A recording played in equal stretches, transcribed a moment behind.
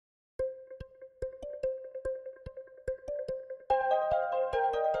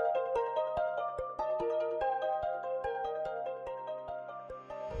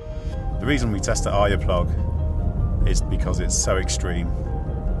The reason we test at Arjeplog is because it's so extreme.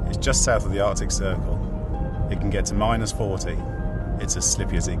 It's just south of the Arctic Circle. It can get to -40. It's as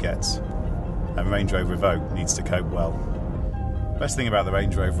slippy as it gets. And Range Rover Evoque needs to cope well. Best thing about the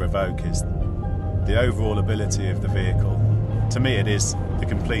Range Rover Evoque is the overall ability of the vehicle. To me, it is the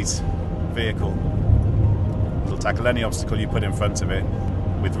complete vehicle. It'll tackle any obstacle you put in front of it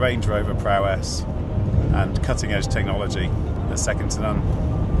with Range Rover prowess and cutting-edge technology that's second to none.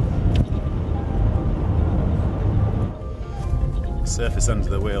 The surface under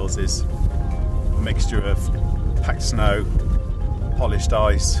the wheels is a mixture of packed snow, polished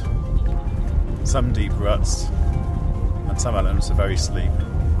ice, some deep ruts, and some elements are very steep.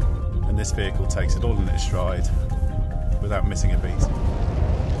 And this vehicle takes it all in its stride without missing a beat.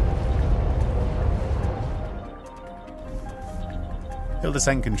 Hill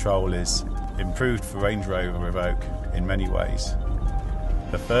descent control is improved for Range Rover Evoque in many ways.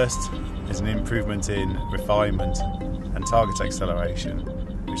 The first is an improvement in refinement and target acceleration,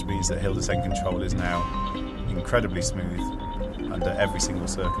 which means that hill descent control is now incredibly smooth under every single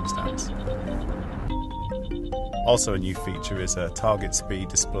circumstance. Also, a new feature is a target speed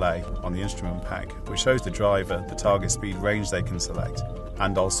display on the instrument pack, which shows the driver the target speed range they can select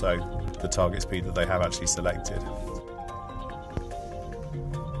and also the target speed that they have actually selected.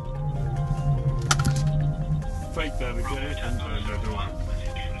 Brake very good and very one.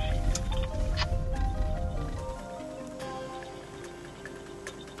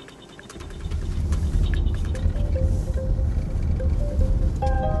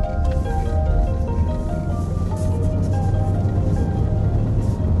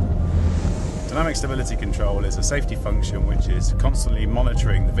 Dynamic stability control is a safety function which is constantly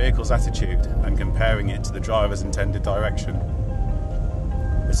monitoring the vehicle's attitude and comparing it to the driver's intended direction.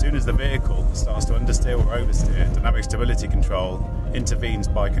 As soon as the vehicle starts to understeer or oversteer, dynamic stability control intervenes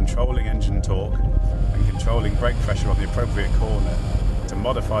by controlling engine torque and controlling brake pressure on the appropriate corner to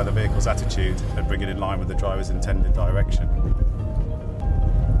modify the vehicle's attitude and bring it in line with the driver's intended direction.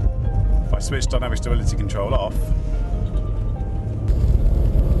 If I switch dynamic stability control off,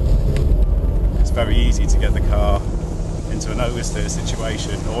 it's very easy to get the car into an oversteer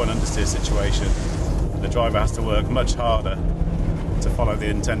situation or an understeer situation. The driver has to work much harder to follow the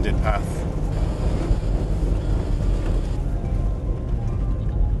intended path.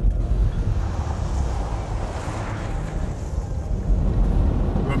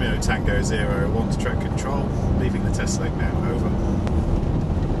 Romeo Tango 01 to track control, leaving the test leg now, over.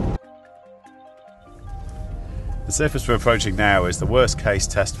 The surface we're approaching now is the worst case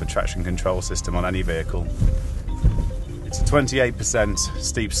test for traction control system on any vehicle. It's a 28%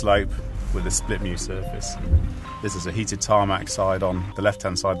 steep slope with a split mu surface. This is a heated tarmac side on the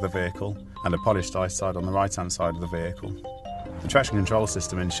left-hand side of the vehicle and a polished ice side on the right-hand side of the vehicle. The traction control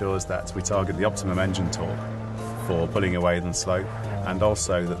system ensures that we target the optimum engine torque for pulling away the slope, and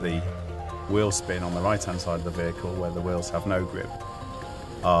also that the wheel spin on the right-hand side of the vehicle, where the wheels have no grip,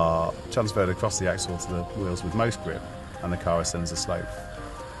 are transferred across the axle to the wheels with most grip, and the car ascends the slope.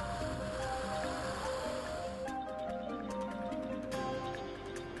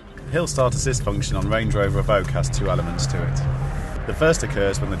 The hill start assist function on Range Rover Evoque has two elements to it. The first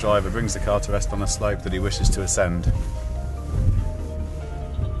occurs when the driver brings the car to rest on a slope that he wishes to ascend.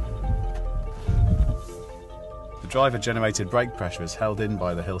 The driver-generated brake pressure is held in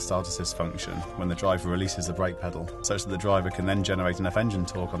by the hill start assist function when the driver releases the brake pedal, such that the driver can then generate enough engine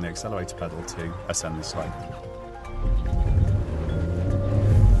torque on the accelerator pedal to ascend the slope.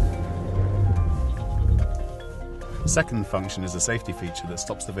 The second function is a safety feature that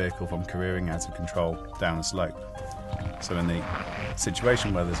stops the vehicle from careering out of control down a slope. So in the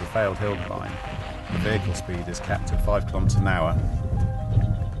situation where there's a failed hill climb, the vehicle speed is capped at 5 km/h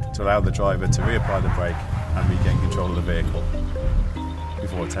to allow the driver to reapply the brake and regain control of the vehicle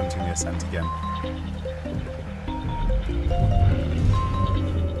before attempting the ascent again.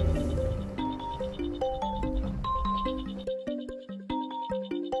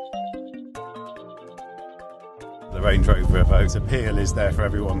 The Range Rover Evoque's appeal is there for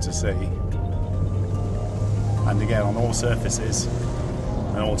everyone to see. And again, on all surfaces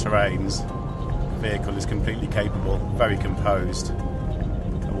and all terrains, the vehicle is completely capable, very composed,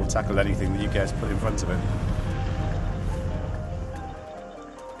 and will tackle anything that you care to put in front of it.